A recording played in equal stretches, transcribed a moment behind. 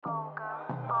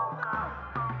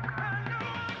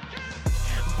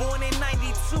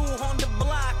two on the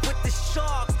block with the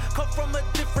sharks. Come from a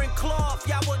different cloth,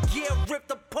 y'all will get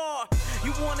ripped apart.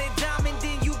 You want it diamond,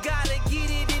 then you gotta get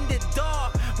it in the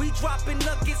dark. We dropping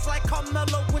nuggets like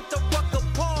Carmelo went to Rucker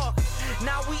Park.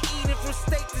 Now we eating from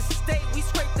state to state, we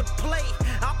scrape the plate.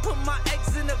 I put my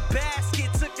eggs in a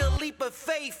basket, took a leap of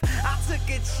faith. I took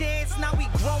a chance, now we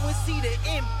grow and see the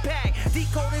impact.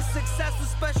 Decoding success with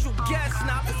special guests,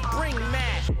 now let's bring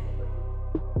Matt.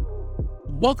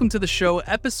 Welcome to the show,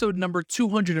 episode number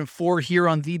 204 here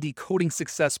on the Decoding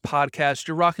Success podcast.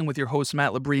 You're rocking with your host,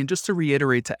 Matt Labrie. And just to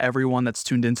reiterate to everyone that's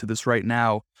tuned into this right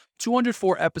now,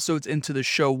 204 episodes into the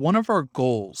show, one of our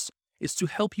goals is to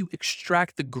help you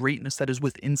extract the greatness that is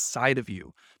within inside of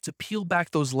you, to peel back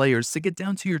those layers, to get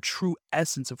down to your true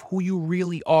essence of who you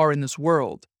really are in this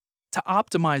world, to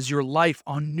optimize your life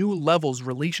on new levels,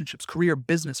 relationships, career,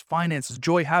 business, finances,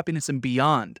 joy, happiness, and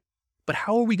beyond. But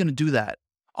how are we going to do that?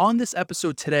 On this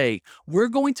episode today, we're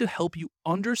going to help you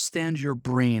understand your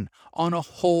brain on a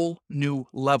whole new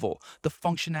level, the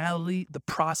functionality, the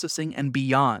processing, and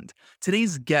beyond.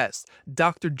 Today's guest,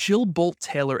 Dr. Jill Bolte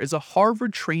Taylor, is a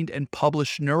Harvard-trained and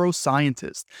published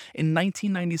neuroscientist. In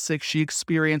 1996, she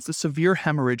experienced a severe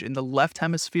hemorrhage in the left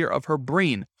hemisphere of her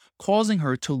brain, causing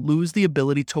her to lose the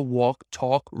ability to walk,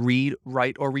 talk, read,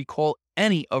 write, or recall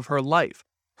any of her life.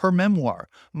 Her memoir,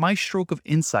 My Stroke of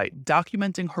Insight,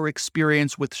 documenting her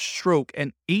experience with stroke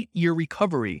and 8-year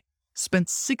recovery, spent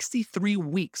 63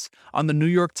 weeks on the New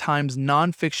York Times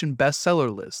nonfiction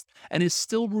bestseller list and is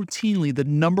still routinely the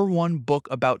 #1 book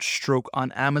about stroke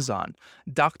on Amazon.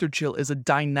 Dr. Jill is a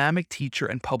dynamic teacher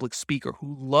and public speaker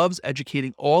who loves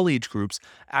educating all age groups,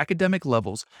 academic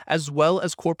levels, as well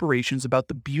as corporations about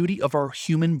the beauty of our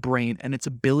human brain and its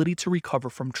ability to recover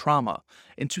from trauma.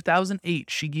 In 2008,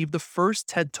 she gave the first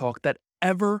TED Talk that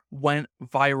ever went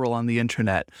viral on the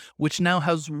internet, which now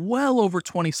has well over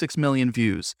 26 million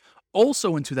views.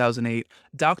 Also in 2008,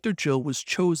 Dr. Jill was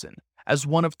chosen as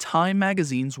one of Time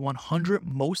Magazine's 100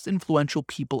 most influential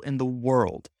people in the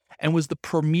world and was the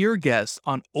premier guest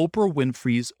on Oprah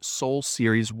Winfrey's Soul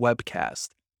Series webcast.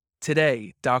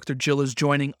 Today, Dr. Jill is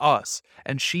joining us,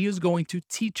 and she is going to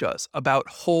teach us about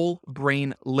whole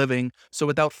brain living. So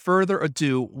without further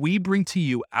ado, we bring to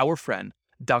you our friend,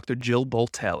 Dr. Jill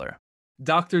Bolte Taylor.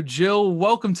 Dr. Jill,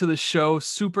 welcome to the show.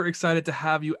 Super excited to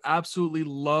have you. Absolutely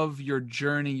love your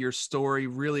journey, your story.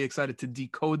 Really excited to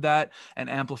decode that and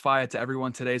amplify it to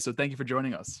everyone today. So thank you for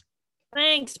joining us.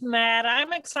 Thanks, Matt.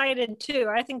 I'm excited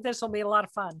too. I think this will be a lot of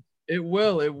fun. It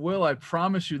will. I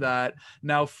promise you that.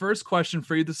 Now, first question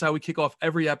for you. This is how we kick off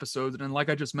every episode. And like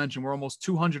I just mentioned, we're almost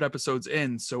 200 episodes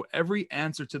in. So every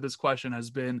answer to this question has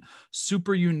been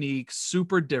super unique,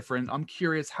 super different. I'm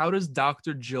curious, how does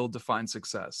Dr. Jill define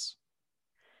success?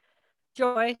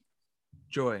 Joy.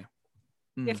 Mm.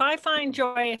 If I find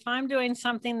joy, if I'm doing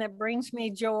something that brings me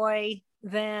joy,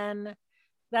 then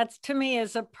that's, to me,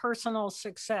 is a personal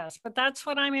success. But that's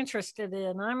what I'm interested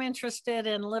in. I'm interested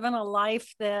in living a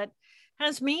life that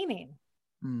has meaning.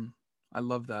 I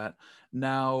love that.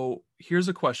 Now, here's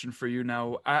a question for you.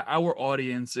 Now, our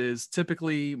audience is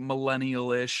typically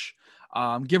millennial-ish,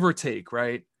 give or take,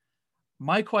 right?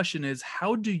 My question is,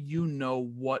 how do you know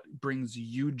what brings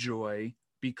you joy?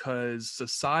 Because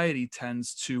society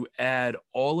tends to add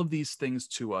all of these things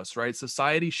to us, right?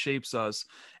 Society shapes us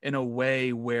in a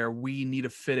way where we need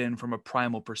to fit in from a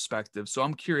primal perspective. So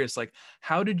I'm curious, like,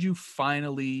 how did you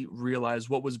finally realize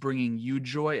what was bringing you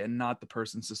joy and not the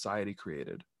person society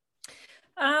created?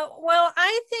 Well,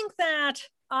 I think that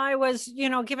I was,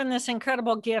 given this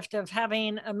incredible gift of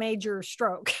having a major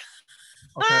stroke.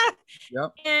 Okay.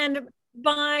 Yep. And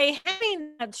by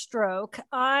having that stroke,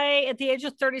 at the age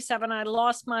of 37, I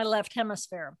lost my left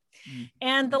hemisphere.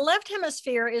 And the left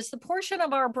hemisphere is the portion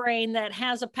of our brain that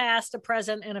has a past, a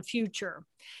present, and a future.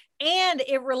 And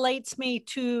it relates me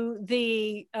to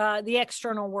the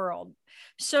external world.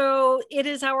 So it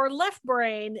is our left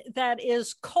brain that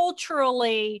is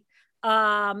culturally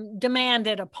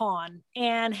demanded upon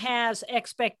and has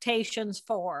expectations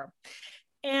for.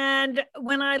 And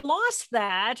when I lost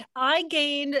that, I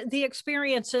gained the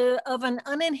experience of an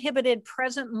uninhibited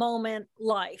present moment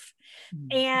life.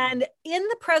 And in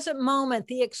the present moment,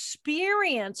 the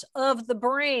experience of the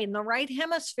brain, the right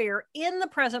hemisphere in the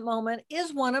present moment,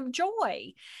 is one of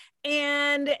joy.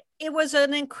 And it was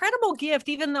an incredible gift,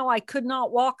 even though I could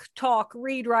not walk, talk,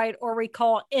 read, write, or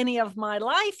recall any of my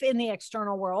life in the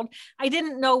external world. I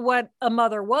didn't know what a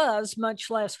mother was, much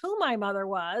less who my mother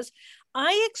was.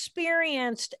 I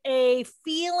experienced a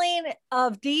feeling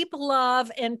of deep love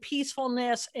and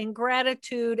peacefulness and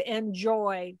gratitude and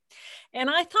joy. And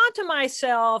I thought to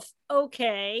myself,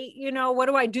 okay, what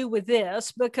do I do with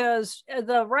this? Because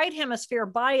the right hemisphere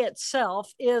by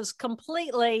itself is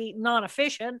completely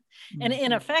non-efficient and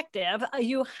ineffective.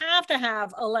 You have to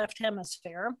have a left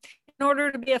hemisphere in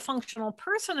order to be a functional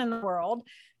person in the world.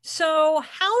 So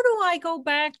how do I go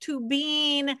back to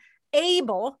being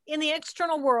able in the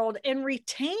external world and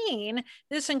retain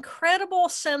this incredible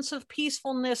sense of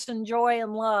peacefulness and joy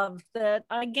and love that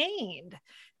I gained?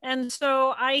 And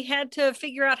so I had to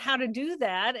figure out how to do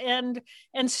that and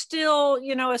still,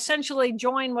 essentially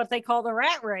join what they call the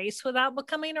rat race without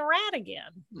becoming a rat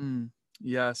again.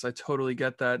 Yes, I totally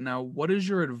get that. Now, what is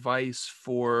your advice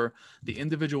for the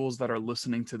individuals that are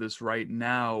listening to this right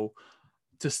now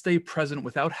to stay present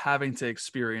without having to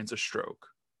experience a stroke?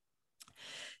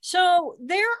 So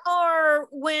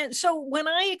when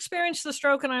I experienced the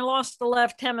stroke and I lost the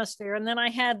left hemisphere, and then I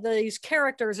had these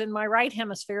characters in my right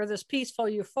hemisphere, this peaceful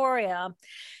euphoria,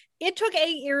 it took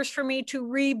 8 years for me to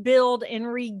rebuild and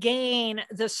regain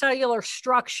the cellular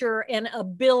structure and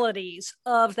abilities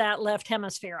of that left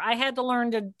hemisphere. I had to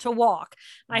learn to walk.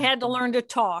 I had to learn to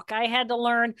talk. I had to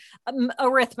learn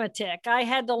arithmetic. I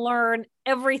had to learn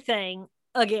everything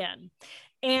again.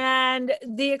 And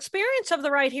the experience of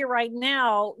the right here, right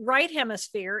now, right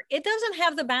hemisphere, it doesn't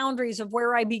have the boundaries of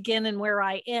where I begin and where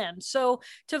I end. So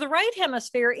to the right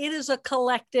hemisphere, it is a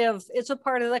collective, it's a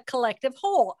part of the collective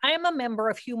whole. I am a member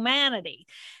of humanity.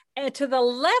 And to the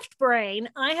left brain,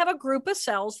 I have a group of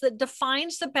cells that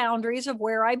defines the boundaries of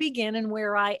where I begin and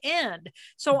where I end.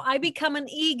 So I become an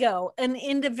ego, an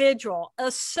individual,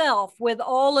 a self with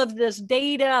all of this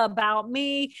data about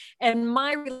me and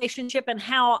my relationship and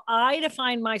how I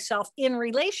define myself in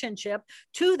relationship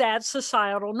to that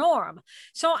societal norm.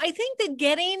 So I think that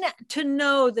getting to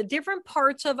know the different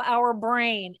parts of our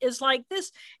brain is like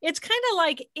this. It's kind of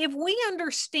like if we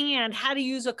understand how to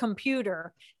use a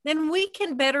computer, then we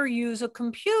can better use a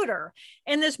computer.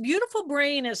 And this beautiful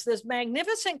brain is this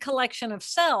magnificent collection of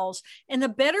cells. And the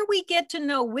better we get to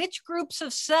know which groups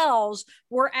of cells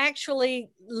we're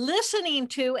actually listening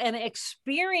to and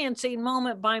experiencing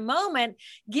moment by moment,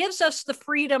 gives us the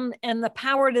freedom and the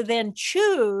power to then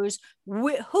choose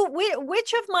which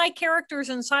of my characters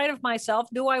inside of myself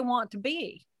do I want to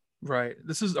be. Right.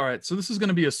 This is all right. So this is going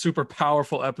to be a super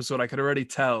powerful episode. I could already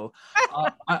tell.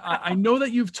 I know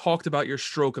that you've talked about your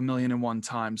stroke 1,000,001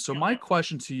 times. So my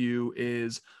question to you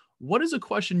is, what is a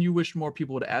question you wish more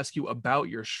people would ask you about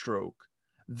your stroke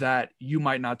that you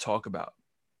might not talk about?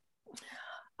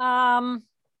 Why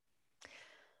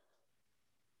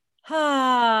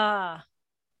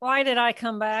did I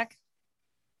come back?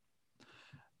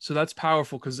 So that's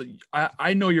powerful because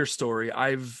I know your story.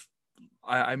 I've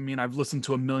listened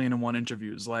to 1,000,001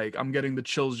 interviews. Like, I'm getting the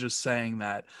chills just saying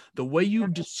that. The way you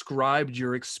described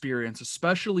your experience,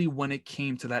 especially when it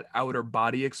came to that outer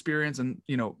body experience, and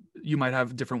you might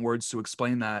have different words to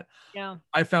explain that. Yeah.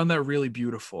 I found that really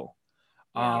beautiful.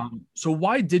 Yeah. So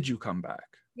why did you come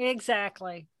back?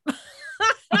 Exactly. I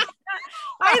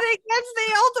think that's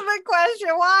the ultimate question.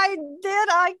 Why did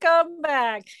I come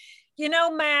back?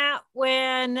 Matt,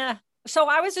 so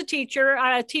I was a teacher,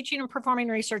 teaching and performing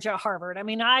research at Harvard. I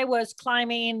mean, I was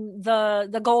climbing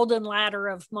the golden ladder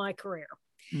of my career.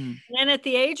 And at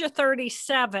the age of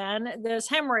 37, this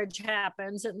hemorrhage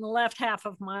happens in the left half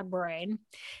of my brain.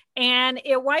 And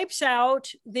it wipes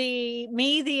out the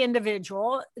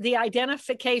individual, the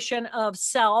identification of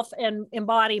self and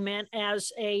embodiment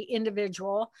as a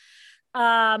individual.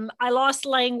 I lost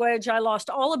language. I lost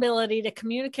all ability to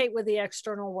communicate with the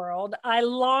external world. I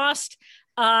lost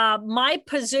my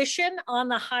position on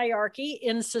the hierarchy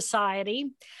in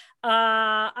society.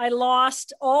 I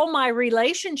lost all my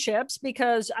relationships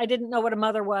because I didn't know what a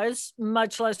mother was,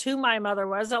 much less who my mother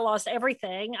was. I lost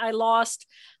everything. I lost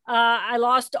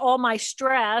all my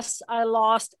stress. I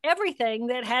lost everything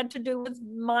that had to do with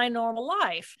my normal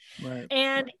life. Right.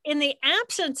 And in the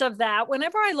absence of that,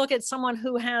 whenever I look at someone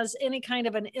who has any kind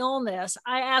of an illness,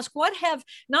 I ask,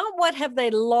 not what have they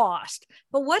lost,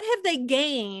 but what have they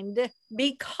gained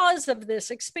because of this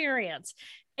experience?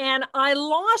 And I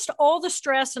lost all the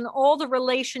stress and all the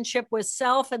relationship with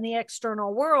self and the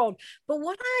external world. But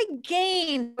what I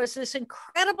gained was this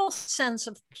incredible sense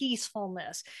of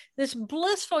peacefulness, this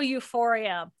blissful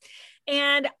euphoria.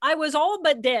 And I was all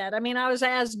but dead. I mean, I was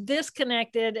as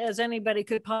disconnected as anybody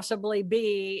could possibly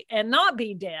be and not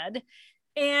be dead.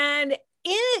 And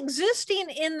existing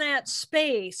in that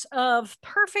space of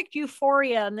perfect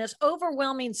euphoria and this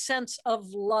overwhelming sense of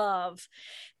love.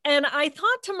 And I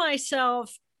thought to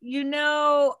myself,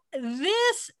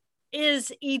 this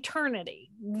is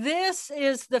eternity. This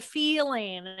is the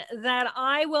feeling that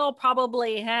I will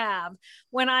probably have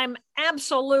when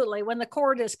when the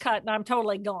cord is cut and I'm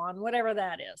totally gone, whatever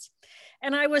that is.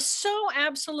 And I was so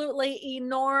absolutely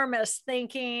enormous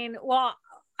thinking, well,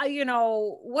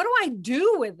 what do I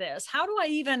do with this? How do I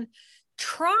even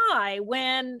try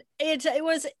when it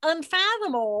was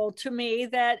unfathomable to me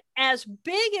that as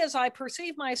big as I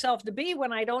perceive myself to be,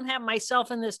 when I don't have myself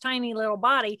in this tiny little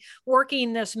body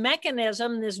working this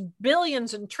mechanism, this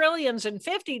billions and trillions and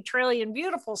 50 trillion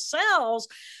beautiful cells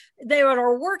that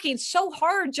are working so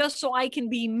hard just so I can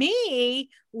be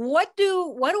me. What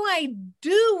do I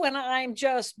do when I'm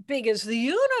just big as the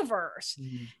universe?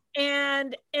 Mm-hmm.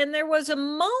 And there was a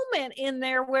moment in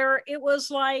there where it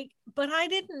was like, but I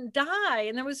didn't die.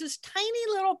 And there was this tiny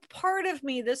little part of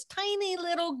me, this tiny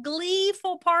little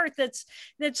gleeful part that's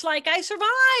like, I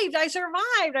survived.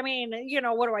 I mean,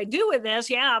 what do I do with this?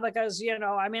 Yeah, because,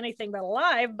 I'm anything but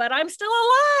alive, but I'm still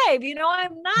alive.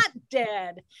 I'm not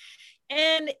dead.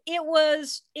 And it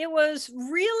was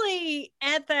really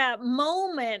at that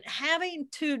moment having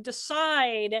to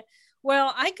decide,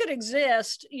 well, I could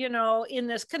exist, in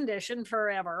this condition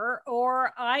forever,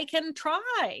 or I can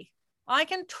try.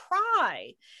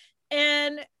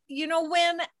 And,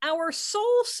 when our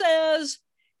soul says,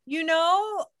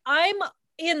 I'm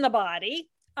in the body,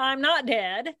 I'm not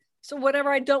dead. So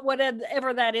whatever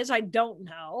that is, I don't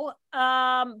know.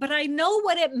 But I know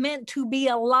what it meant to be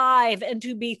alive and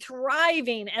to be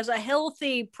thriving as a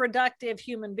healthy, productive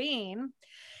human being.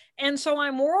 And so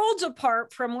I'm worlds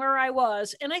apart from where I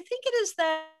was. And I think it is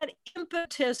that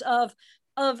impetus of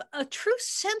a true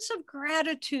sense of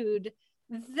gratitude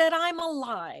that I'm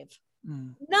alive.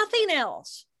 Nothing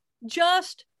else,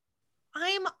 just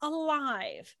I'm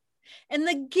alive. And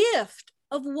the gift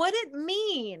of what it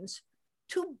means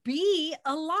to be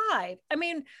alive. I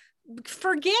mean,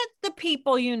 forget the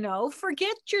people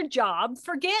forget your job,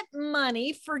 forget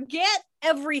money, forget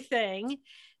everything,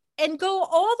 and go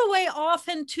all the way off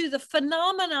into the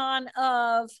phenomenon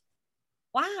of,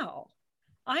 wow,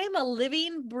 I am a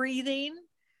living, breathing,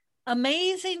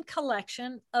 amazing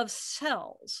collection of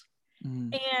cells.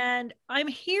 And I'm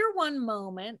here one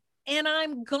moment and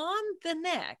I'm gone the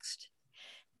next,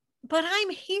 but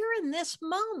I'm here in this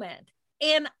moment.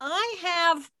 And I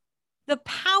have the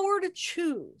power to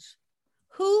choose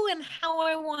who and how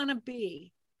I want to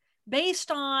be based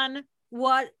on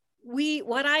what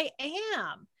I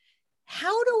am.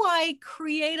 How do I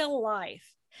create a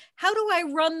life? How do I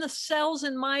run the cells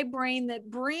in my brain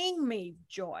that bring me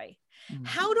joy?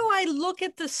 How do I look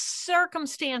at the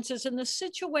circumstances and the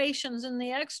situations in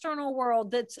the external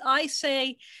world that I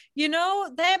say,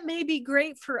 that may be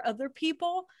great for other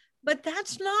people, but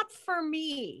that's not for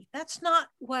me. That's not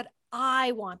what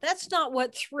I want. That's not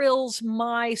what thrills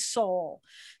my soul.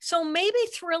 So maybe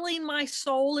thrilling my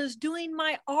soul is doing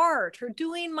my art or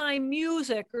doing my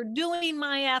music or doing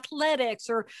my athletics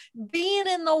or being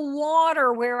in the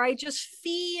water where I just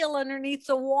feel underneath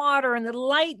the water and the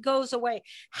light goes away.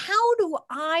 How do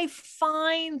I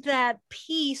find that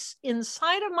peace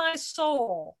inside of my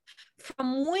soul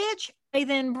from which I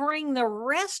then bring the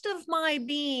rest of my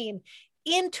being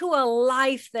into a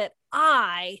life that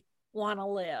I want to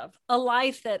live, a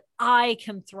life that I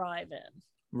can thrive in?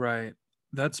 Right.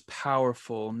 That's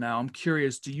powerful. Now, I'm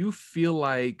curious, do you feel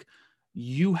like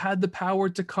you had the power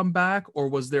to come back, or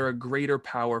was there a greater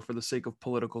power, for the sake of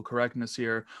political correctness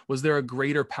here, was there a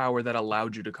greater power that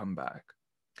allowed you to come back?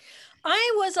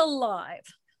 I was alive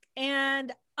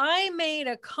and I made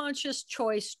a conscious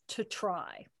choice to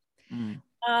try.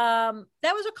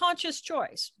 That was a conscious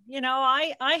choice.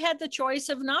 I had the choice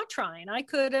of not trying. I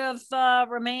could have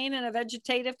remained in a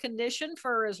vegetative condition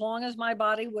for as long as my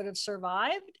body would have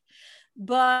survived,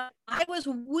 but I was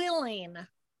willing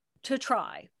to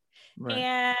try. Right.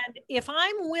 And if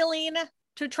I'm willing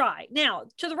to try. Now,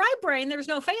 to the right brain, there's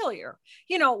no failure.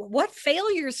 What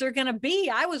failures are going to be?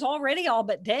 I was already all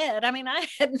but dead. I mean, I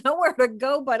had nowhere to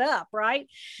go but up, right?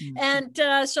 And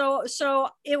so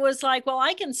it was like, well,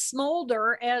 I can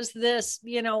smolder as this,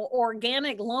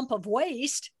 organic lump of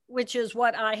waste, which is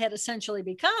what I had essentially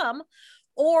become,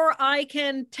 or I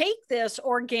can take this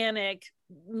organic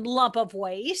lump of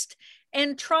waste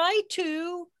and try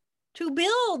to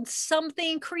build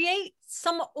something, create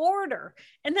some order.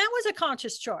 And that was a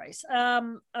conscious choice.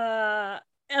 And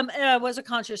was a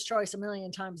conscious choice a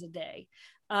million times a day.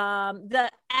 The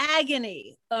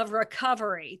agony of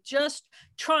recovery, just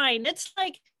trying. It's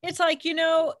like,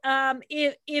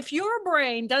 if your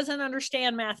brain doesn't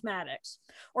understand mathematics,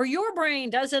 or your brain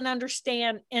doesn't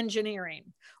understand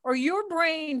engineering, or your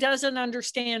brain doesn't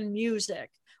understand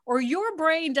music, or your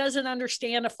brain doesn't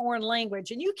understand a foreign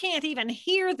language, and you can't even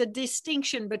hear the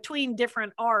distinction between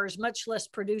different R's, much less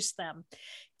produce them,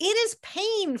 it is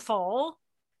painful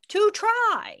to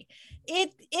try.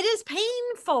 It is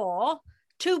painful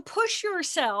to push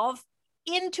yourself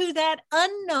into that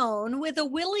unknown with a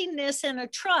willingness and a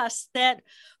trust that,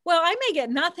 well, I may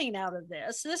get nothing out of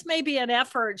this. This may be an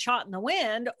effort shot in the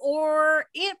wind, or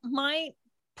it might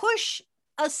push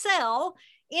a cell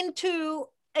into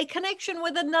a connection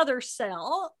with another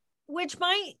cell, which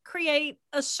might create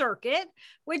a circuit,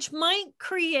 which might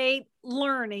create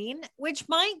learning, which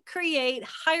might create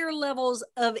higher levels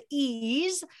of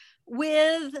ease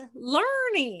with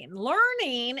learning.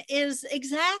 Learning is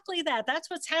exactly that. That's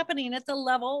what's happening at the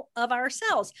level of our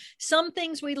cells. Some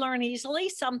things we learn easily,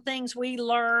 some things we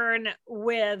learn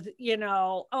with,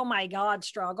 oh my God,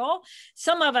 struggle.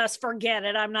 Some of us forget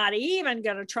it. I'm not even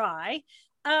going to try.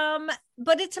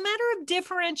 But it's a matter of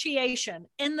differentiation.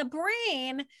 And the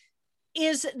brain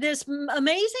is this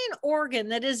amazing organ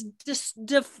that is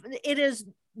it is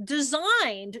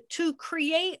designed to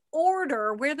create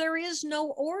order where there is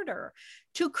no order,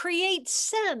 to create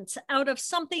sense out of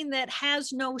something that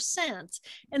has no sense.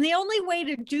 And the only way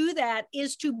to do that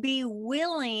is to be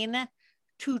willing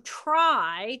to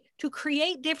try to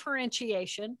create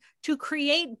differentiation, to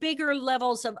create bigger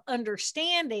levels of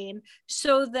understanding,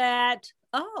 so that,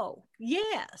 oh,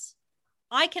 yes,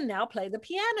 I can now play the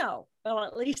piano. Well,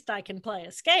 at least I can play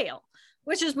a scale,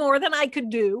 which is more than I could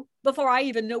do before I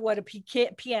even knew what a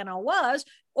piano was,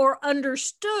 or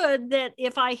understood that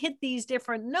if I hit these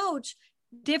different notes,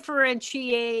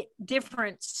 differentiate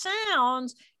different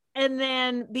sounds, and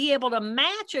then be able to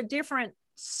match a different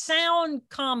sound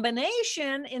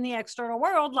combination in the external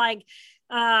world, like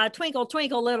twinkle,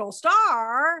 twinkle, little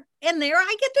star. And there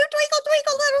I get to twinkle,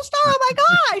 twinkle, little star. Oh my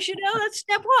gosh, that's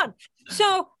step one.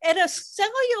 So at a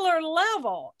cellular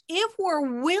level, if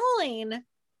we're willing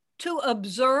to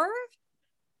observe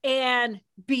and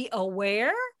be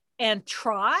aware and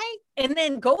try, and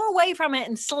then go away from it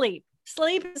and sleep.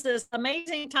 Sleep is this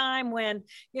amazing time when,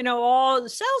 all the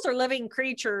cells are living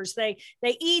creatures. They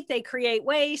eat, they create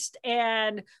waste.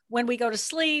 And when we go to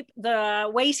sleep, the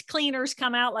waste cleaners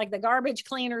come out, like the garbage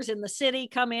cleaners in the city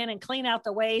come in and clean out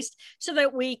the waste so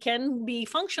that we can be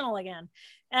functional again.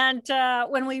 And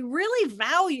when we really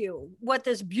value what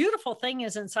this beautiful thing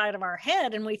is inside of our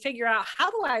head, and we figure out, how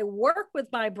do I work with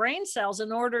my brain cells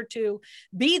in order to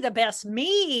be the best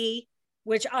me,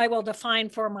 which I will define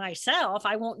for myself,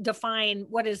 I won't define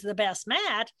what is the best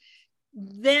Matt,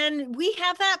 then we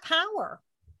have that power.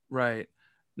 Right.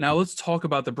 Now let's talk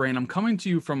about the brain. I'm coming to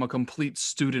you from a complete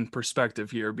student perspective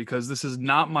here, because this is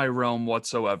not my realm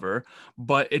whatsoever,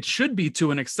 but it should be to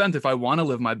an extent if I want to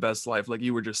live my best life, like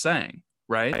you were just saying,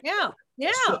 right? Yeah.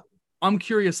 Yeah. So I'm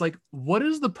curious, like, what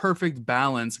is the perfect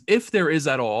balance, if there is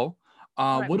at all?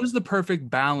 Right. What is the perfect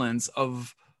balance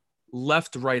of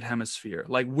left, right hemisphere?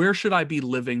 Like, where should I be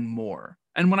living more?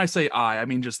 And when I say I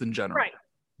mean just in general. Right.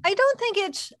 I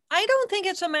don't think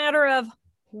it's a matter of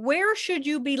where should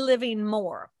you be living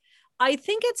more. I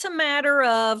think it's a matter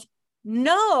of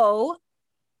know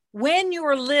when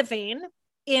you're living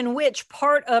in which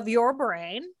part of your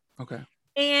brain. Okay.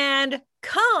 And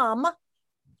come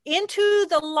into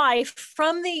the life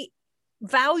from the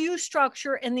value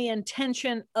structure and the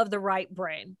intention of the right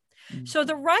brain. Mm-hmm. So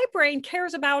the right brain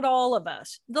cares about all of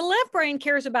us. The left brain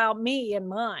cares about me and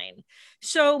mine.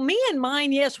 So me and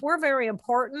mine, yes, we're very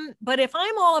important. But if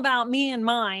I'm all about me and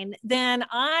mine, then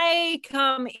I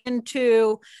come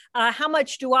into how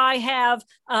much do I have?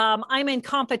 I'm in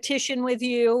competition with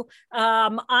you.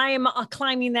 I'm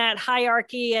climbing that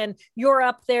hierarchy and you're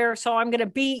up there. So I'm going to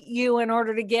beat you in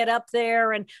order to get up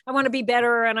there. And I want to be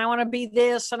better. And I want to be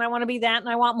this and I want to be that. And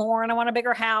I want more. And I want a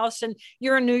bigger house. And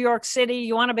you're in New York City.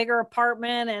 You want a bigger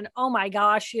apartment. And oh my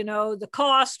gosh, the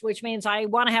cost, which means I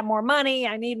want to have more money.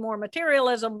 I need more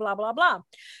materialism, blah, blah, blah.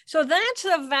 So that's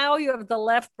the value of the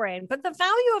left brain. But the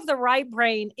value of the right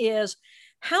brain is,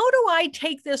 how do I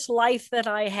take this life that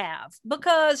I have?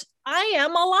 Because I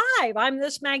am alive. I'm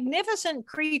this magnificent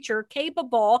creature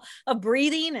capable of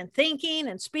breathing and thinking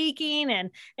and speaking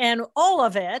and all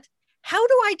of it. How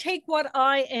do I take what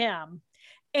I am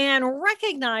and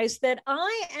recognize that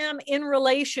I am in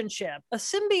relationship, a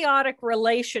symbiotic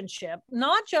relationship,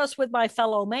 not just with my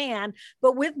fellow man,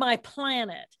 but with my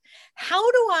planet? How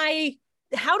do I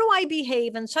how do I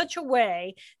behave in such a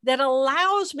way that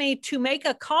allows me to make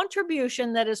a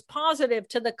contribution that is positive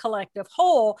to the collective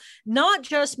whole, not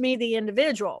just me, the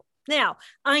individual? Now,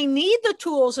 I need the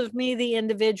tools of me, the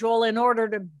individual, in order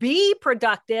to be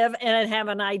productive and have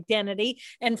an identity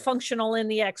and functional in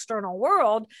the external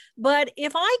world. But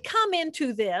if I come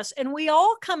into this, and we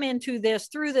all come into this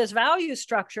through this value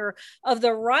structure of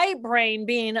the right brain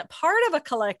being part of a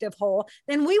collective whole,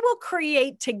 then we will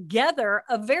create together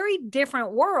a very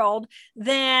different world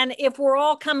than if we're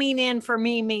all coming in for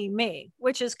me,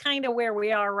 which is kind of where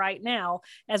we are right now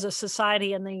as a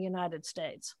society in the United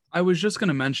States. I was just going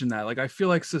to mention that. Like, I feel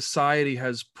like society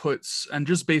has put, and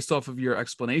just based off of your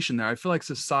explanation there, I feel like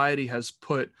society has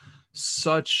put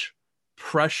such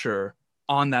pressure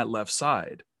on that left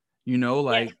side, you know,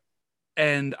 like, yeah.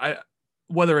 And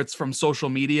whether it's from social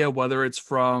media, whether it's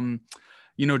from,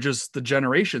 you know, just the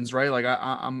generations, right? Like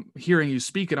I'm hearing you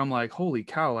speak and I'm like, holy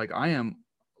cow, like I am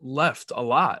left a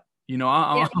lot. You know,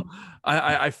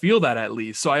 I feel that at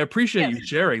least. So I appreciate you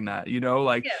sharing that, you know,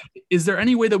 like, is there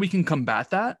any way that we can combat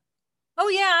that? Oh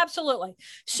yeah, absolutely.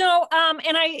 So,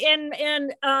 in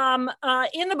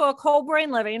the book, Whole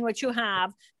Brain Living, which you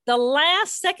have, the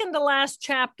second to last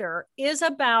chapter is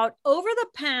about over the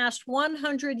past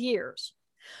 100 years,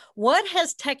 what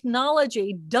has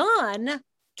technology done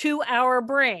to our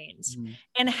brains,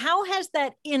 and how has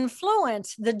that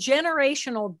influenced the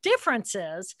generational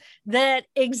differences that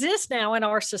exist now in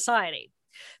our society?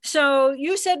 So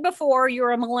you said before,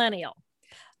 you're a millennial.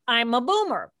 I'm a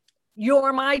boomer.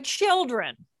 You're my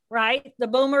children, right? The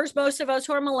boomers, most of us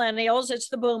who are millennials, it's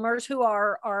the boomers who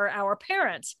are our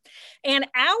parents. And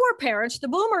our parents, the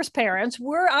boomers' parents,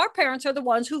 our parents are the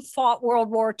ones who fought World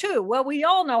War II. Well, we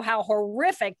all know how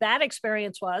horrific that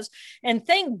experience was. And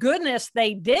thank goodness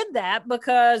they did that,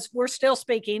 because we're still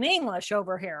speaking English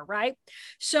over here, right?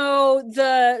 So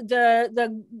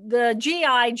the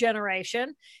GI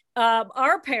generation,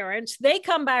 our parents, they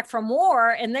come back from war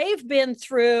and they've been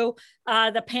through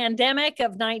the pandemic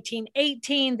of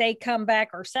 1918. They come back,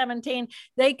 or 17.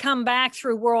 They come back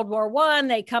through World War I.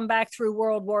 They come back through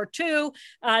World War II.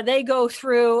 They go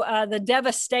through the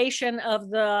devastation of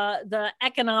the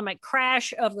economic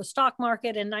crash of the stock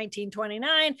market in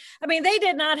 1929. I mean, they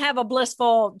did not have a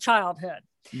blissful childhood.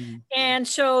 Mm-hmm. And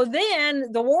so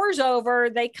then the war's over,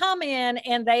 they come in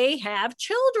and they have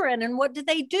children. And what do?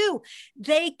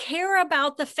 They care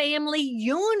about the family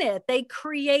unit. They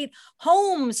create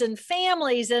homes and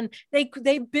families, and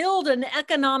they build an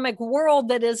economic world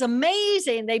that is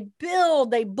amazing. They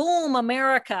boom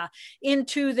America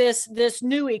into this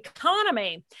new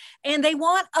economy. And they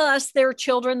want us, their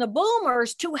children, the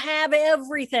boomers, to have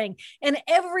everything. And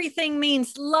everything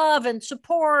means love and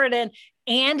support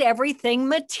and everything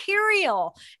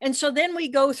material. And so then we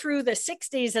go through the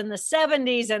 60s and the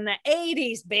 70s and the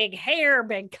 80s, big hair,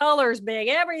 big colors, big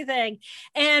everything.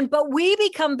 But we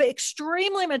become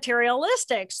extremely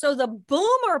materialistic. So the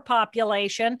boomer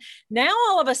population, now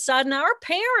all of a sudden, our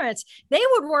parents, they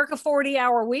would work a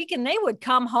 40-hour week and they would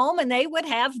come home and they would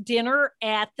have dinner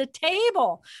at the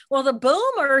table. Well, the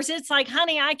boomers, it's like,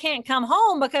 honey, I can't come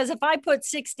home, because if I put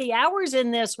 60 hours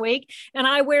in this week and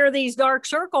I wear these dark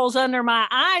circles under my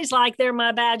eyes like they're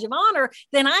my badge of honor,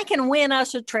 then I can win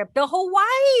us a trip to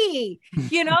Hawaii,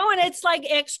 you know. And it's like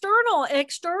external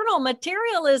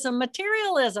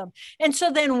materialism. And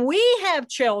so then we have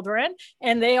children,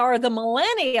 and they are the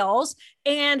millennials,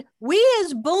 and we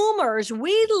as boomers,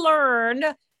 we learned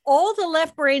all the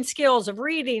left brain skills of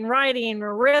reading, writing,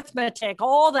 arithmetic,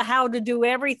 all the how to do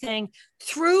everything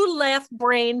through left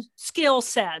brain skill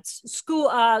sets,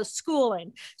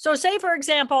 schooling. So say, for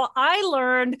example, I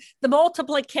learned the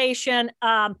multiplication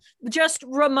just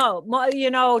remote,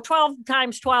 12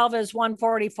 times 12 is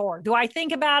 144. Do I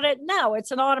think about it? No, it's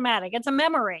an automatic, it's a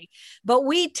memory. But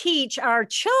we teach our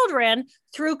children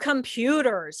through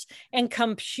computers, and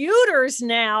computers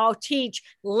now teach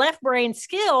left brain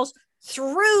skills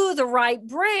through the right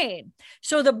brain.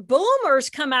 So the boomers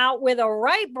come out with a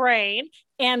right brain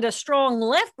and a strong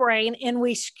left brain, and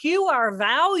we skew our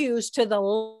values to the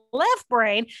left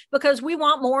brain because we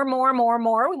want more.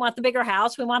 We want the bigger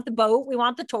house. We want the boat. We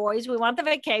want the toys. We want the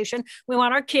vacation. We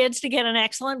want our kids to get an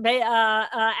excellent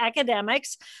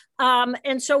academics.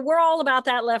 And so we're all about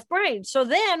that left brain. So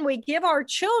then we give our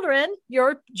children,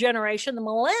 your generation, the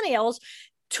millennials,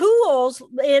 tools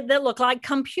that look like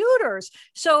computers.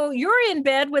 So you're in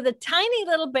bed with a tiny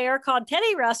little bear called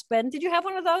Teddy Ruxpin. Did you have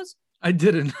one of those? I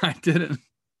didn't.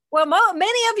 Well,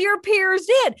 many of your peers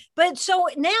did. But so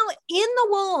now in the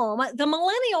womb, the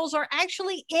millennials are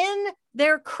actually in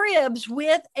their cribs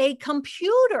with a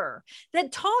computer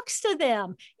that talks to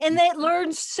them and that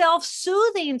learns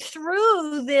self-soothing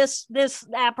through this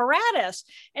apparatus.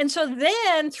 And so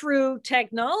then through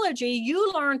technology,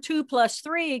 you learn 2 +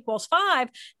 3 = 5,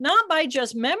 not by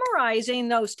just memorizing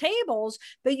those tables,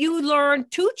 but you learn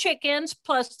 2 chickens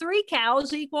 + 3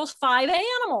 cows = 5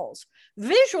 animals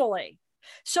visually.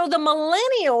 So the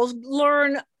millennials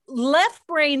learn left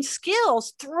brain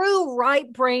skills through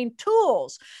right brain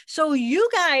tools. So you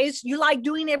guys, you like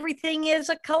doing everything as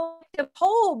a collective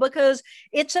whole because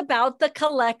it's about the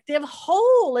collective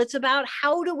whole. It's about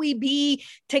how do we be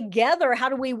together? How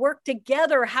do we work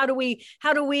together? How do we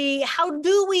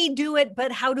do it?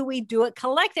 But how do we do it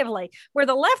collectively? Where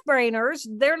the left brainers,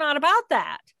 they're not about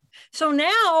that. So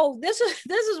now this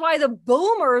is why the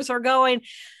boomers are going,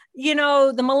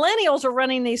 the millennials are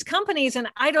running these companies and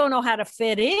I don't know how to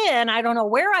fit in. I don't know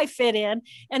where I fit in.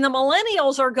 And the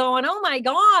millennials are going, oh my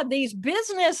God, these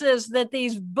businesses that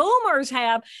these boomers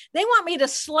have, they want me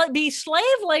to be slave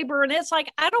labor. And it's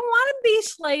like, I don't want to be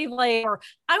slave labor.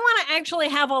 I want to actually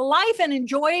have a life and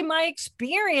enjoy my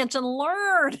experience and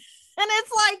learn. And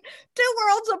it's like 2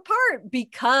 worlds apart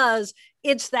because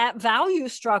it's that value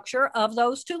structure of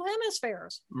those 2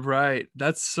 hemispheres. Right.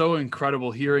 That's so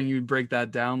incredible hearing you break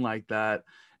that down like that.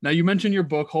 Now, you mentioned your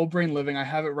book, Whole Brain Living. I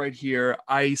have it right here.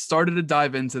 I started to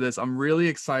dive into this. I'm really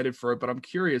excited for it, but I'm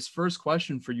curious. First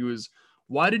question for you is,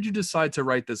 why did you decide to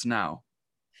write this now?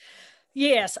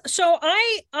 Yes. So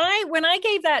when I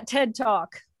gave that TED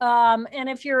Talk, and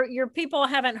if your people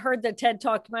haven't heard the TED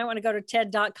Talk, you might want to go to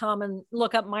TED.com and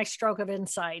look up My Stroke of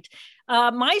Insight.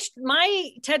 My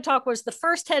TED Talk was the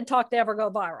first TED Talk to ever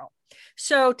go viral.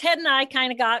 So Ted and I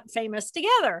kind of got famous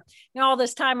together. All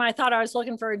this time I thought I was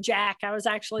looking for a Jack. I was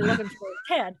actually looking for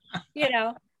a Ted,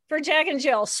 for Jack and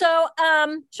Jill. So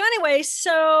anyway,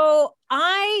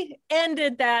 I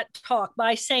ended that talk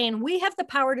by saying we have the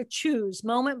power to choose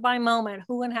moment by moment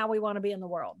who and how we want to be in the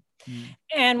world.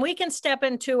 And we can step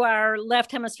into our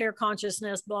left hemisphere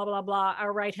consciousness, blah, blah, blah,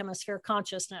 our right hemisphere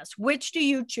consciousness. Which do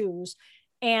you choose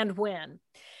and when?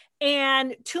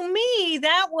 And to me,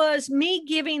 that was me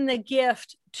giving the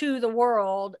gift to the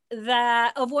world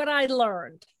of what I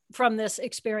learned from this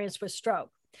experience with stroke.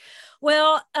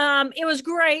 Well, it was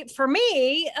great for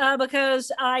me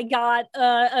because I got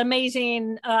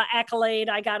amazing accolade.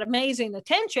 I got amazing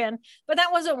attention, but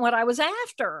that wasn't what I was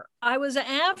after. I was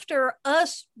after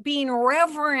us being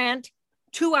reverent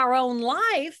to our own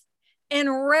life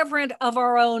and reverent of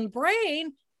our own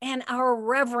brain and our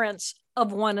reverence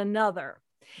of one another.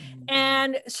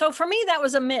 And so for me, that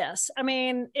was a miss. I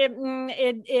mean,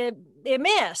 it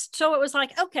missed. So it was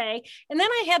like, okay. And then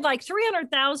I had like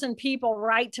 300,000 people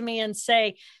write to me and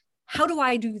say, how do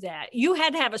I do that? You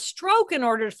had to have a stroke in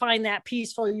order to find that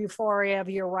peaceful euphoria of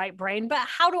your right brain. But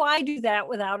how do I do that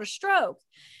without a stroke?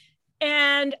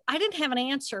 And I didn't have an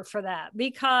answer for that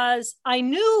because I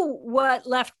knew what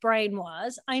left brain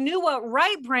was. I knew what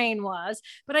right brain was,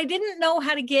 but I didn't know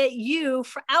how to get you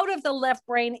out of the left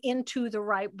brain into the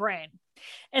right brain.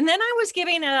 And then I was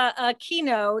giving a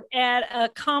keynote at a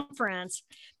conference.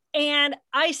 And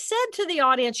I said to the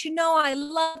audience, I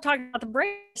love talking about the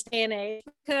brain this day and age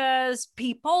because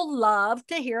people love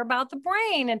to hear about the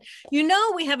brain. And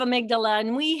we have amygdala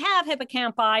and we have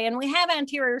hippocampi and we have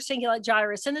anterior cingulate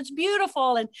gyrus and it's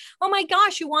beautiful. And oh my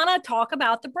gosh, you want to talk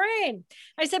about the brain.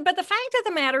 I said, but the fact of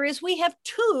the matter is we have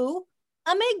 2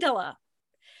 amygdala,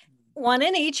 1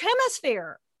 in each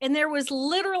hemisphere. And there was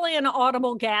literally an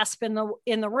audible gasp in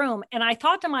the room. And I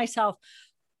thought to myself,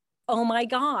 oh my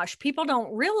gosh, people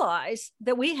don't realize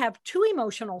that we have 2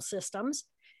 emotional systems,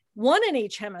 1 in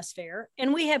each hemisphere,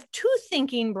 and we have 2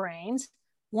 thinking brains,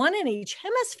 1 in each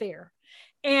hemisphere.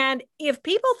 And if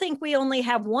people think we only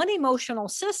have 1 emotional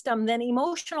system, then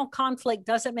emotional conflict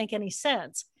doesn't make any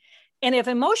sense. And if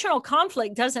emotional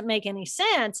conflict doesn't make any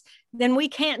sense, then we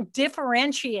can't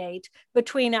differentiate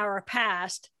between our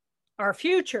past, our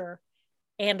future,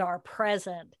 and our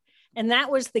present. And that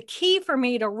was the key for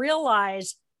me to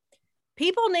realize.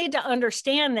 People need to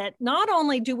understand that not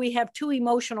only do we have 2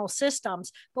 emotional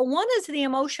systems, but one is the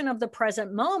emotion of the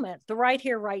present moment, the right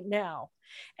here, right now.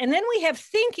 And then we have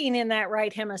thinking in that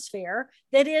right hemisphere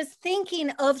that is thinking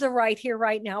of the right here,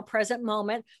 right now, present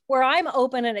moment, where I'm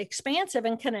open and expansive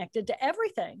and connected to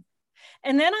everything.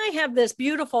 And then I have this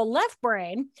beautiful left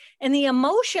brain, and the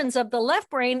emotions of the left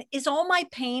brain is all my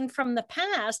pain from the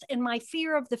past and my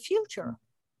fear of the future.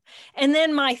 And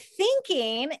then my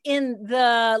thinking in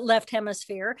the left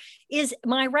hemisphere is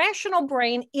my rational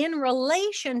brain in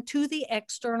relation to the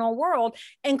external world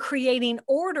and creating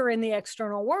order in the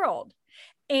external world.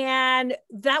 And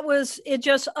it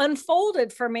just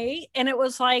unfolded for me. And it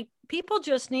was like, people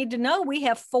just need to know we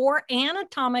have 4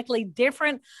 anatomically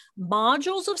different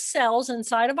modules of cells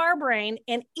inside of our brain,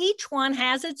 and each one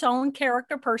has its own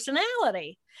character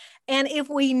personality. And if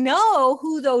we know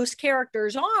who those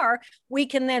characters are, we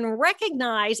can then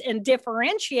recognize and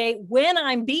differentiate when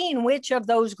I'm being which of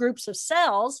those groups of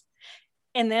cells.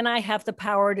 And then I have the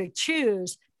power to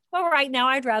choose. Well, right now,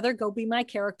 I'd rather go be my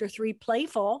character 3,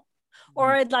 playful,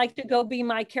 or I'd like to go be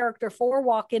my character 4,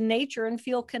 walk in nature and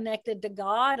feel connected to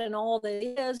God and all that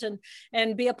is,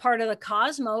 and be a part of the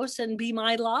cosmos and be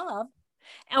my love.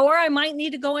 Or I might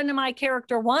need to go into my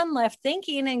character 1, left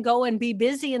thinking, and go and be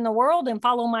busy in the world and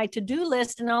follow my to-do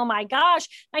list. And oh my gosh,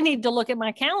 I need to look at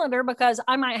my calendar because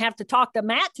I might have to talk to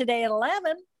Matt today at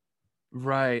 11.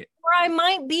 Right. Or I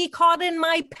might be caught in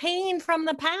my pain from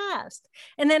the past.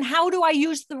 And then how do I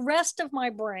use the rest of my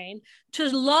brain to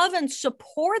love and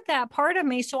support that part of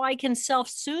me so I can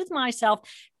self-soothe myself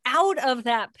out of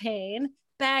that pain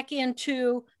back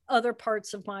into other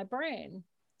parts of my brain?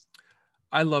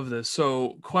 I love this.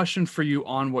 So, question for you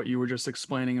on what you were just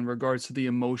explaining in regards to the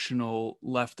emotional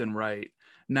left and right.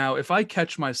 Now, if I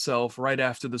catch myself right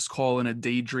after this call in a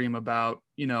daydream about,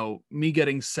 me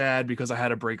getting sad because I had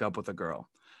to break up with a girl,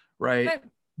 right?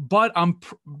 But I'm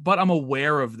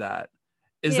aware of that.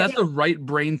 Is that the right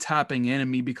brain tapping in and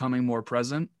me becoming more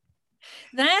present?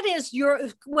 That is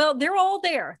they're all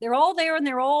there. They're all there and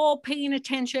they're all paying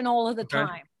attention all of the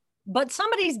time. But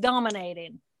somebody's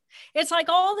dominating. It's like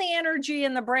all the energy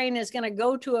in the brain is going to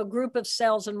go to a group of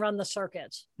cells and run the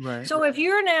circuits. Right. So if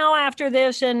you're now after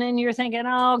this and you're thinking,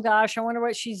 oh gosh, I wonder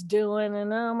what she's doing.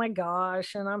 And oh my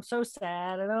gosh, and I'm so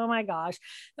sad. And oh my gosh.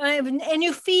 And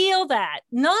you feel that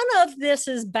none of this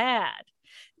is bad.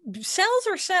 Cells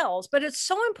are cells, but it's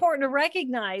so important to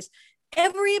recognize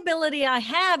every ability I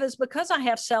have is because I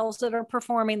have cells that are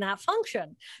performing that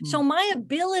function. So my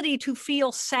ability to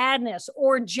feel sadness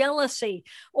or jealousy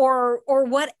or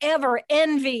whatever,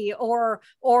 envy or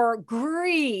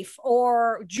grief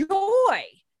or joy,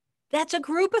 that's a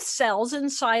group of cells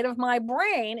inside of my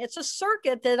brain. It's a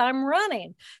circuit that I'm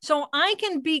running. So I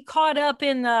can be caught up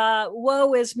in the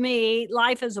woe is me,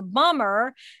 life is a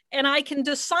bummer, and I can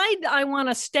decide I want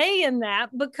to stay in that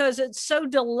because it's so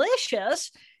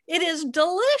delicious. It is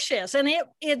delicious, and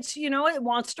it's it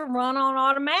wants to run on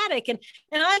automatic, and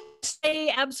I stay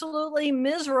absolutely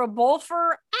miserable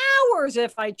for hours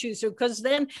if I choose to, because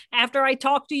then after I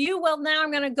talk to you, well, now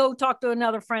I'm going to go talk to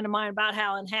another friend of mine about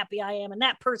how unhappy I am, and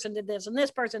that person did this and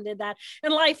this person did that,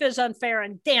 and life is unfair,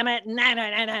 and damn it, and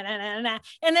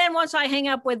then once I hang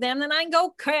up with them, then I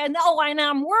go, oh, and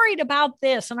I'm worried about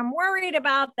this and I'm worried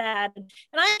about that, and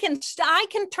I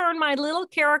can turn my little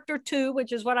character 2,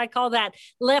 which is what I call that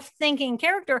left thinking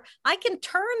character, I can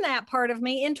turn that part of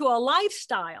me into a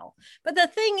lifestyle. But the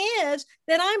thing is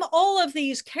that I'm all of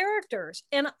these characters,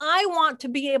 and I want to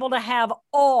be able to have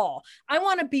all. I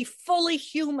want to be fully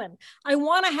human. I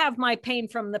want to have my pain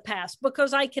from the past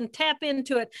because I can tap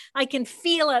into it. I can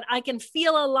feel it. I can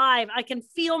feel alive. I can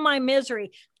feel my misery.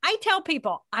 I tell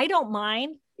people, I don't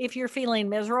mind if you're feeling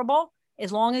miserable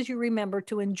as long as you remember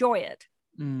to enjoy it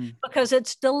because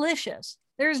it's delicious.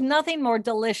 There's nothing more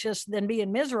delicious than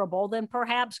being miserable than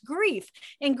perhaps grief.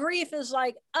 And grief is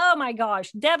like, oh my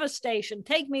gosh, devastation.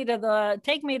 Take me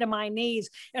to my knees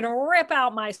and rip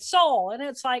out my soul. And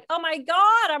it's like, oh my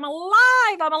God, I'm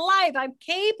alive. I'm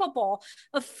capable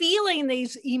of feeling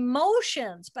these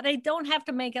emotions, but I don't have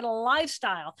to make it a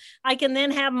lifestyle. I can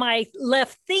then have my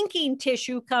left thinking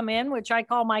tissue come in, which I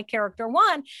call my character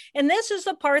 1. And this is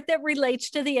the part that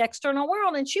relates to the external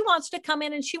world. And she wants to come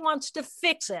in and she wants to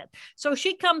fix it. So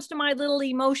she comes to my little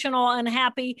emotional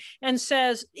unhappy and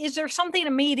says, is there something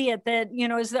immediate that,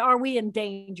 are we in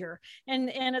danger? And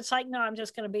it's like, no, I'm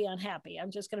just going to be unhappy. I'm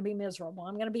just going to be miserable.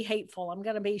 I'm going to be hateful. I'm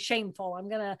going to be shameful. I'm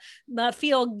going to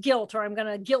feel guilt, or I'm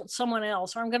going to guilt someone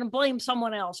else, or I'm going to blame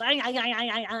someone else. And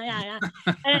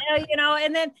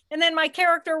then my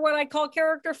character, what I call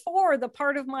character 4, the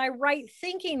part of my right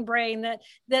thinking brain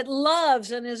that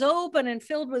loves and is open and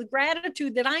filled with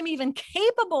gratitude that I'm even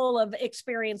capable of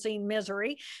experiencing misery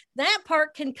misery, that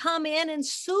part can come in and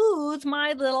soothe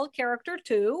my little character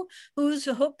 2, who's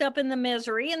hooked up in the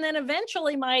misery. And then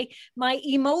eventually my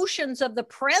emotions of the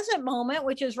present moment,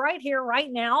 which is right here,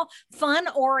 right now, fun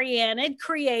oriented,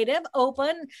 creative,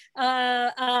 open,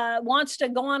 wants to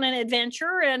go on an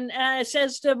adventure, and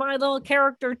says to my little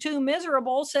character 2,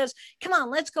 miserable, says, come on,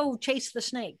 let's go chase the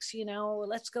snakes,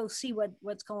 let's go see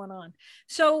what's going on.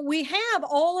 So we have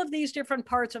all of these different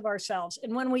parts of ourselves,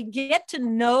 and when we get to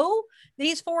know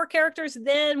these 4 characters,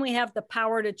 then we have the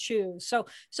power to choose.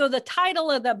 So the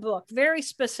title of the book, very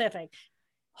specific: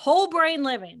 Whole Brain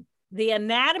Living, the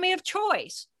Anatomy of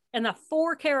Choice, and the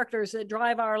 4 characters that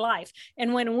drive our life.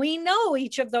 And when we know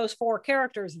each of those 4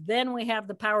 characters, then we have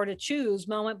the power to choose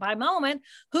moment by moment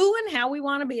who and how we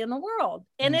want to be in the world.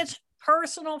 And it's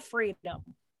personal freedom.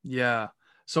 Yeah.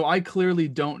 So I clearly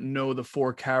don't know the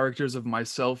 4 characters of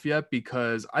myself yet,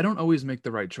 because I don't always make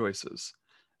the right choices.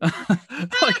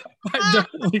 Like, I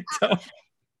definitely don't.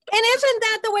 And isn't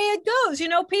that the way it goes?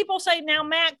 People say, now,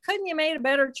 Matt, couldn't you made a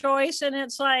better choice? And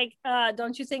it's like,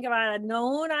 don't you think if I had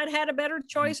known I'd had a better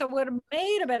choice, I would have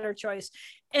made a better choice.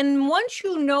 And once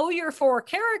you know your 4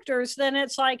 characters, then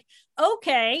it's like,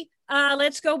 okay,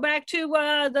 let's go back to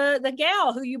the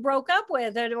gal who you broke up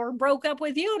with or broke up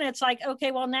with you. And it's like,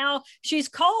 okay, well, now she's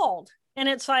called. And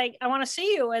it's like, I want to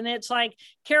see you. And it's like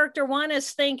character 1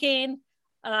 is thinking,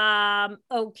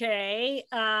 okay,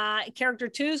 character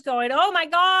 2's going, oh my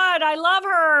God, I love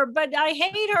her, but I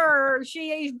hate her.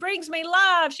 She brings me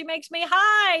love. She makes me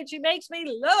high. She makes me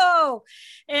low.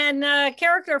 And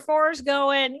character 4's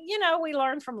going, we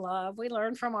learn from love. We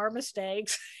learn from our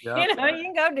mistakes. Yep. You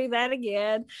can go do that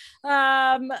again.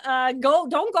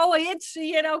 Don't go. It's,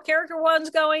 character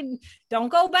 1's going, don't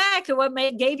go back to what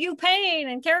gave you pain.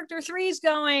 And character 3's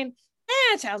going,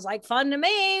 it sounds like fun to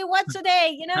me. What's a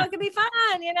day? It could be fun.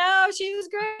 She was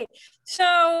great.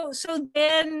 So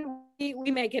then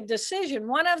we make a decision.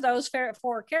 One of those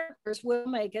 4 characters will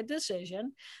make a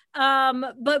decision.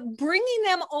 But bringing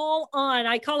them all on,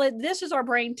 I call it, this is our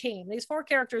brain team. These 4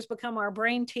 characters become our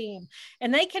brain team,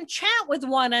 and they can chat with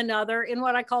one another in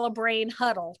what I call a brain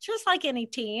huddle. Just like any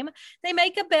team, they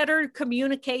make a better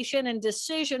communication and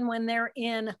decision when they're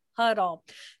in huddle.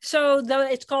 So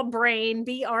it's called BRAIN,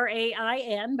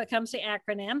 BRAIN, becomes the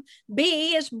acronym.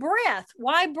 B is breath.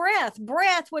 Why breath?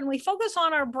 Breath, when we focus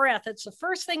on our breath, it's the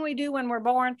first thing we do when we're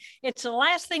born. It's the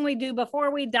last thing we do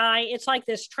before we die. It's like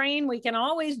this train we can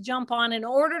always jump on in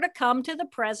order to come to the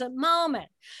present moment.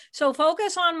 So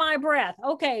focus on my breath.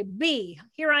 Okay, B,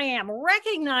 here I am.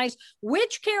 Recognize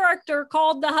which character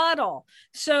called the huddle.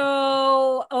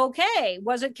 So, okay,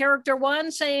 was it character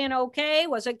 1 saying okay?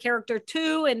 Was it character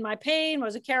 2 in my pain?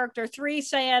 Was it character 3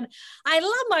 saying, I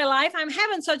love my life, I'm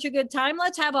having such a good time,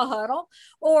 let's have a huddle?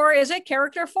 Or is it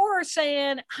character 4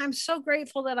 saying, I'm so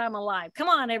grateful that I'm alive, come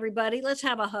on everybody, let's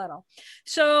have a huddle?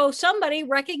 So somebody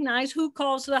recognize who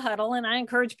calls the huddle, and I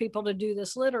encourage people to do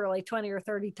this literally 20 or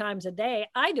 30 times a day.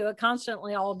 I do it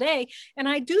constantly all day, and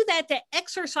I do that to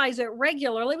exercise it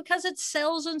regularly because it's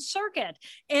cells and circuit.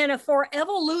 And for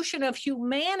evolution of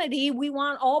humanity, we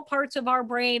want all parts of our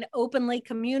brain openly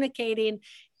communicating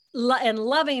and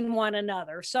loving one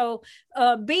another. So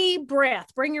B,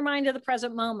 breath, bring your mind to the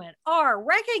present moment. R,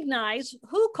 recognize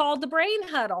who called the brain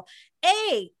huddle.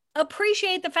 A,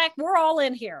 appreciate the fact we're all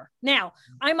in here. Now,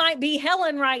 I might be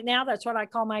Helen right now. That's what I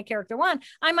call my character 1.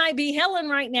 I might be Helen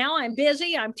right now. I'm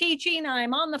busy. I'm teaching.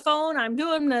 I'm on the phone. I'm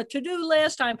doing the to-do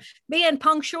list. I'm being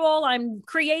punctual. I'm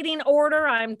creating order.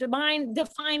 I'm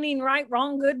defining right,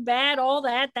 wrong, good, bad, all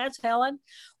that. That's Helen.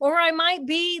 Or I might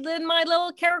be then my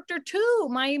little character 2,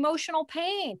 my emotional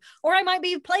pain. Or I might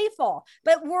be playful.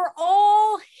 But we're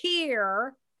all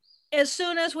here as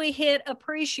soon as we hit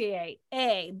appreciate.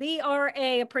 A,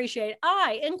 B-R-A, appreciate.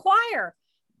 I, inquire.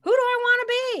 Who do I want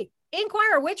to be?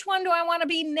 Inquire, which one do I want to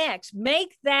be next?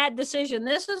 Make that decision.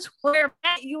 This is where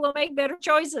you will make better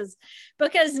choices,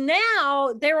 because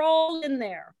now they're all in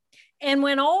there. And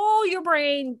when all your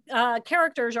brain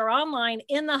characters are online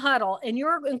in the huddle and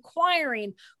you're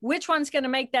inquiring which one's going to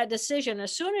make that decision,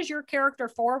 as soon as your character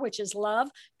 4, which is love,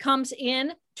 comes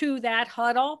in to that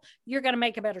huddle, you're going to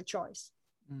make a better choice.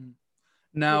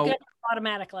 Now,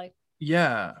 automatically.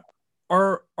 Yeah.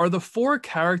 Are the 4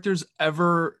 characters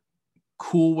ever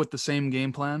cool with the same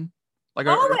game plan? Like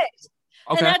always.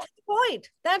 Okay. And that's the point.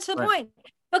 That's the point.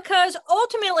 Because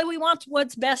ultimately we want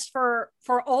what's best for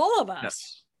all of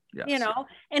us. Yes.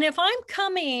 And if I'm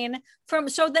coming from,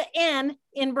 so the N,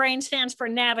 in brain stands for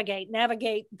navigate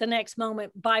the next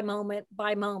moment by moment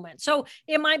by moment. So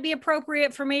it might be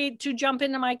appropriate for me to jump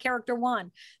into my character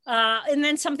 1. And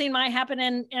then something might happen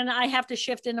and I have to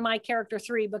shift into my character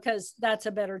 3 because that's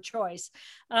a better choice.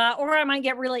 Or I might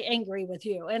get really angry with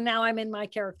you and now I'm in my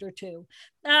character 2.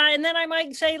 And then I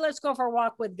might say, let's go for a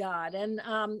walk with God. And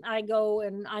I go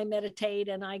and I meditate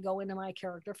and I go into my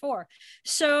character 4.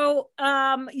 So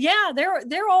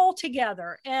they're all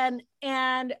together. And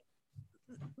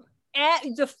at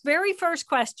the very first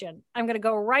question, I'm going to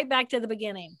go right back to the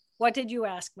beginning. What did you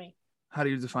ask me? How do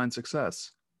you define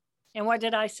success? And what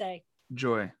did I say?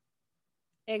 Joy.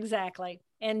 Exactly.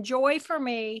 And joy for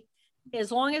me,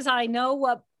 as long as I know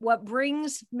what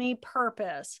brings me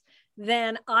purpose,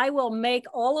 then I will make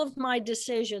all of my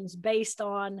decisions based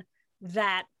on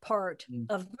that part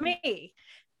of me.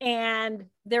 And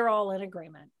they're all in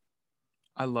agreement.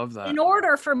 I love that. In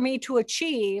order for me to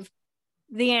achieve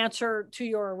the answer to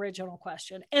your original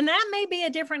question. And that may be a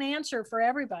different answer for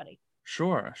everybody.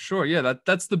 Sure. Yeah,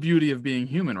 that's the beauty of being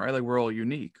human, right? Like we're all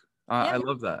unique. I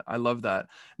love that.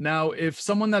 Now, if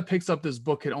someone that picks up this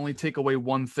book could only take away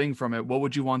one thing from it, what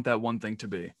would you want that one thing to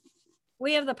be?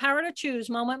 We have the power to choose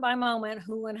moment by moment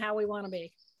who and how we want to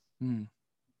be.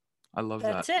 I love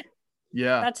that. That's it.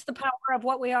 Yeah. That's the power of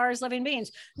what we are as living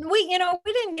beings. We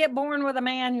didn't get born with a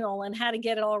manual and how to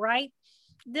get it all right.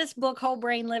 This book, Whole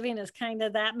Brain Living, is kind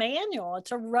of that manual.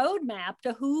 It's a roadmap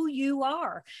to who you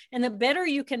are. And the better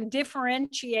you can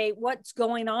differentiate what's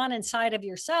going on inside of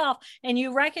yourself and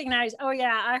you recognize, oh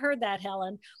yeah, I heard that,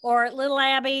 Helen, or little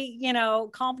Abby,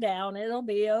 calm down, it'll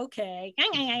be okay.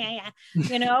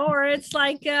 Or it's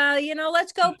like,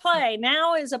 let's go play.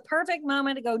 Now is a perfect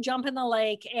moment to go jump in the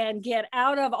lake and get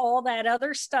out of all that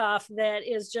other stuff that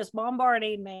is just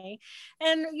bombarding me.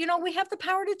 And, we have the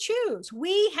power to choose.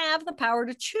 We have the power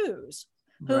to choose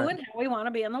who and how we want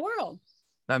to be in the world.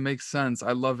 That makes sense.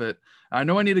 I love it. I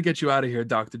know I need to get you out of here,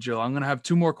 Dr. Jill. I'm going to have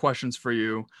 2 more questions for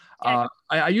you. Okay.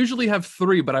 I usually have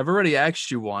 3, but I've already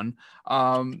asked you one.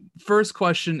 First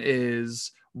question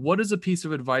is, what is a piece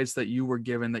of advice that you were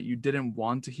given that you didn't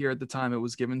want to hear at the time it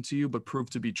was given to you, but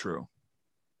proved to be true?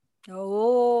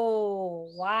 Oh,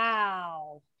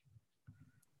 wow.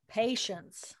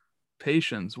 Patience.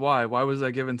 Why? Why was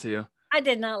that given to you? I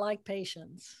did not like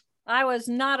patience. I was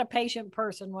not a patient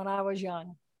person when I was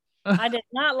young. I did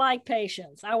not like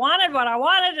patience. I wanted what I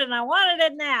wanted and I wanted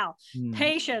it now.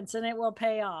 Patience, and it will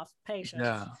pay off. Patience.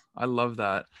 Yeah, I love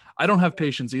that. I don't have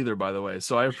patience either, by the way,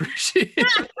 so I appreciate it.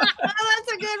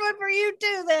 That's a good one for you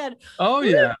too then. Oh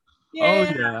yeah.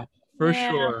 For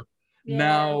sure. Yeah.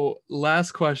 Now,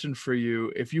 last question for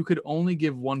you. If you could only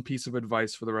give one piece of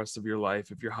advice for the rest of your life,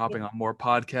 if you're hopping on more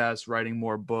podcasts, writing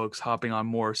more books, hopping on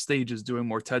more stages, doing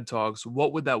more TED Talks,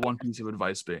 what would that one piece of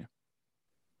advice be?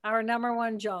 Our number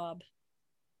one job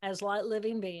as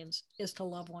living beings is to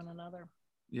love one another.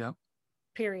 Yeah.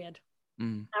 Period.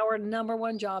 Our number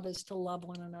one job is to love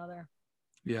one another.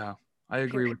 Yeah, I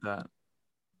agree with that.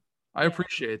 I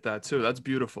appreciate that too. That's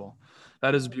beautiful.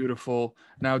 That is beautiful.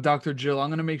 Now, Dr. Jill, I'm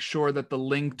going to make sure that the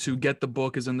link to get the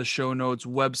book is in the show notes,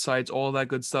 websites, all that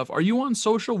good stuff. Are you on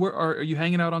social? Where are you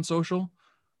hanging out on social?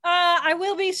 I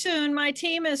will be soon. My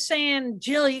team is saying,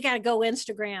 Jill, you got to go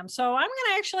Instagram. So I'm going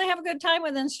to actually have a good time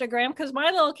with Instagram because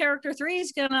my little character 3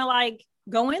 is going to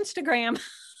go Instagram.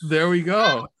 There we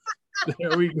go.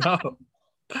 There we go.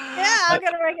 Yeah, I'm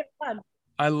going to make it fun.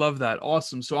 I love that.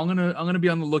 Awesome. So I'm gonna be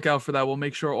on the lookout for that. We'll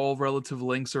make sure all relative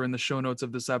links are in the show notes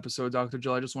of this episode. Dr.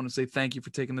 Jill, I just want to say thank you for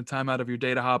taking the time out of your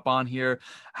day to hop on here.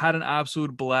 Had an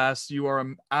absolute blast. You are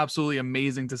absolutely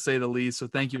amazing, to say the least. So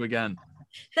thank you again.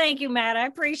 Thank you, Matt. I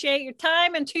appreciate your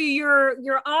time. And to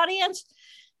your audience,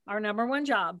 our number one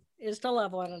job is to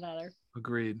love one another.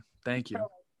 Agreed. Thank you.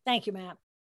 Thank you, Matt.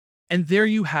 And there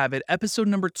you have it, episode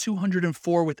number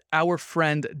 204 with our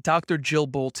friend, Dr. Jill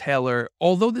Bolte-Taylor.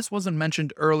 Although this wasn't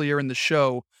mentioned earlier in the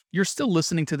show, you're still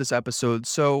listening to this episode,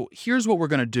 so here's what we're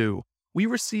going to do. We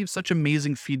received such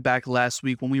amazing feedback last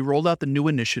week when we rolled out the new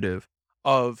initiative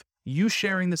of you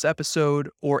sharing this episode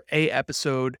or a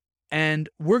episode, and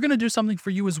we're going to do something for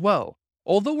you as well.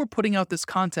 Although we're putting out this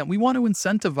content, we want to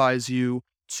incentivize you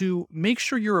to make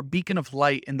sure you're a beacon of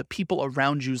light in the people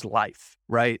around you's life,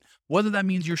 right? Whether that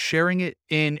means you're sharing it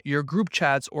in your group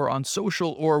chats or on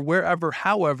social or wherever,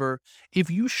 however, if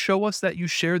you show us that you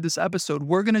shared this episode,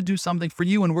 we're going to do something for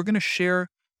you and we're going to share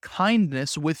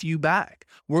kindness with you back.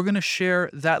 We're going to share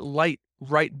that light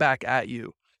right back at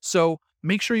you. So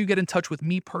make sure you get in touch with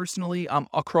me personally.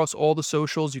 Across all the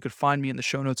socials. You could find me in the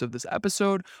show notes of this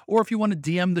episode. Or if you want to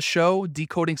DM the show,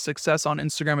 Decoding Success on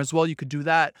Instagram as well, you could do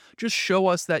that. Just show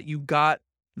us that you got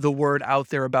the word out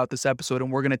there about this episode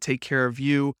and we're going to take care of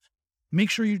you. Make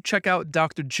sure you check out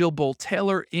Dr. Jill Bolte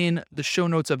Taylor in the show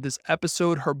notes of this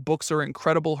episode. Her books are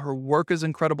incredible. Her work is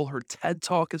incredible. Her TED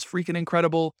Talk is freaking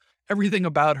incredible. Everything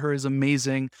about her is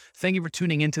amazing. Thank you for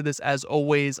tuning into this as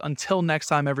always. Until next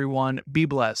time, everyone, be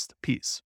blessed. Peace.